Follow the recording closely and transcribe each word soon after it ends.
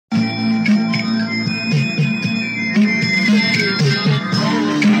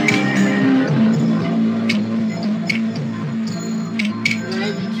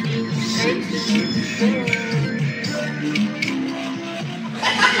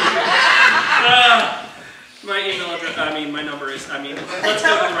mean, my number is, let's go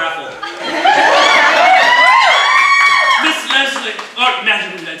to the raffle. Miss Leslie. Oh,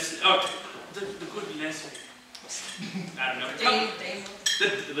 Madam Leslie. Oh, the good Leslie. I don't know. Dame.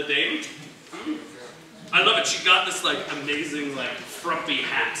 The dame? I love it. She got this, like, amazing, like, frumpy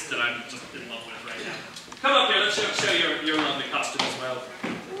hat that I'm just in love with right now. Come up here. Let's show your lovely costume as well.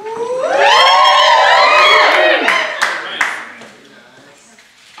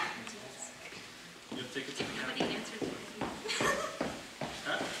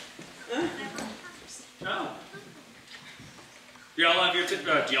 Do y'all have your do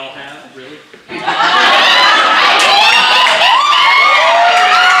y'all have, really?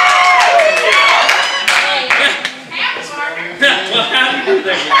 Well, happy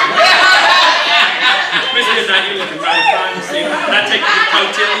birthday. Mr. Goodnight, you looking right fine this evening. That takes you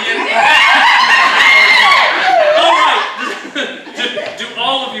cotillion. Alright. Do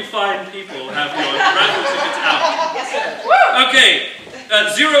all of you fine people have your raffle tickets out? Yes, sir. Okay.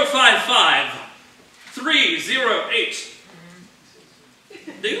 055 308.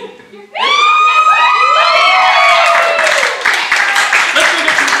 Do you? Let's go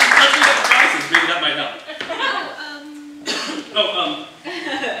get the prizes. Maybe that might help.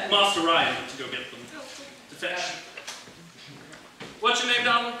 Master Ryan to go get them. To fetch. What's your name,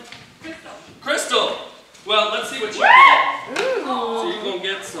 darling? Crystal. Crystal. Well, let's see what you get. So you're gonna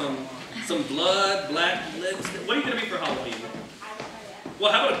get some blood, black lips. What are you gonna be for Halloween?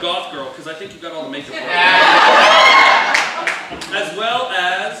 Well, how about a goth girl? Because I think you've got all the makeup for it. As well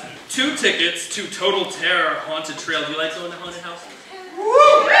as 2 tickets to Total Terror Haunted Trail. Do you like going to haunted house?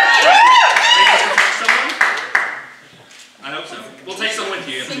 Someone? I hope so. We'll take some with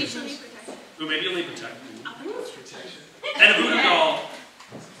you. Maybe she'll need protection. Ooh, maybe you'll need protection. And a voodoo doll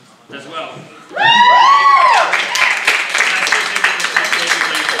as well.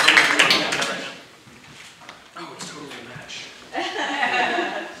 Oh, it's totally a match.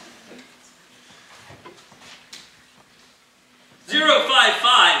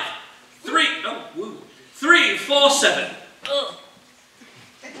 055 347.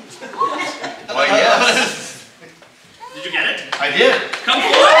 Why, yes. Did you get it? I did. Come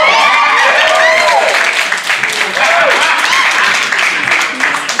forward.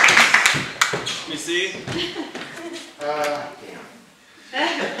 Let me see.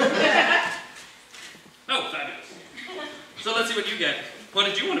 Oh, fabulous. So let's see what you get. What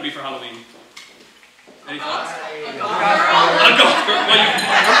did you want to be for Halloween? Any thoughts? A goth girl. Well,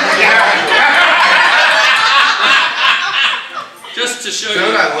 just to show you.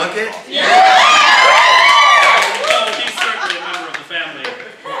 Don't I look it? Yeah. Well, he's certainly a member of the family.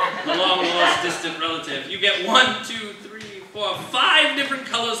 A long-lost distant relative. You get 1, 2, 3, 4, 5 different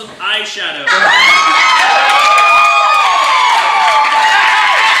colors of eyeshadow.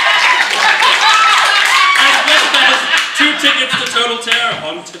 As well as 2 tickets to Total Terror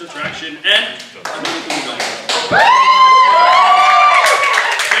Haunted Attraction and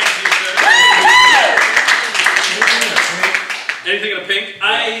anything in a pink?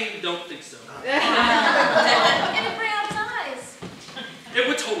 I don't think so. It'll bring out his eyes. It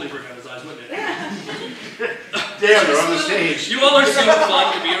would totally bring out his eyes, wouldn't it? Damn, they're on the stage. You all are so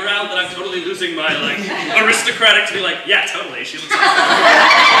fun to be around that I'm totally losing my, like, aristocratic to be like, yeah, totally. She looks like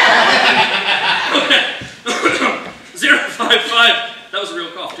 055. That was a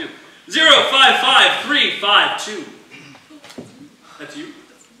real cough, too. 055 352. That's you?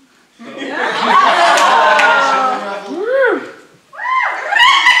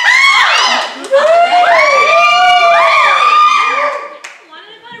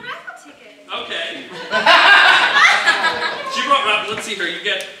 Let's see here, you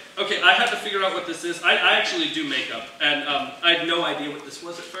get, okay, I had to figure out what this is. I actually do makeup, and I had no idea what this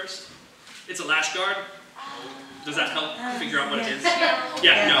was at first. It's a lash guard. Does that help figure out what it is?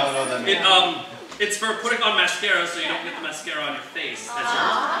 Yeah, no. It's for putting on mascara so you don't get the mascara on your face as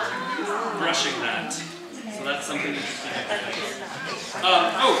you're brushing that. So that's something interesting.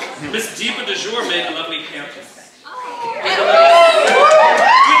 Miss Deepa de Jour made a lovely campus. With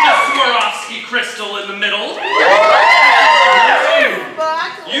the Swarovski crystal in the middle.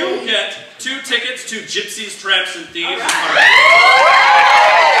 You get 2 tickets to Gypsies, Tramps, and Thieves.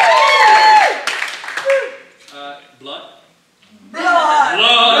 Blood? Blood!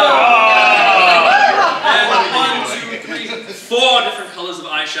 And 1, 2, 3, 4 different colors of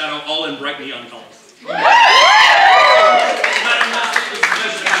eyeshadow, all in bright neon colors. Madam Leslie, it was a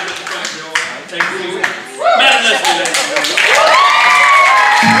pleasure to have you at the front door. Thank you. Madam Leslie, ladies and gentlemen.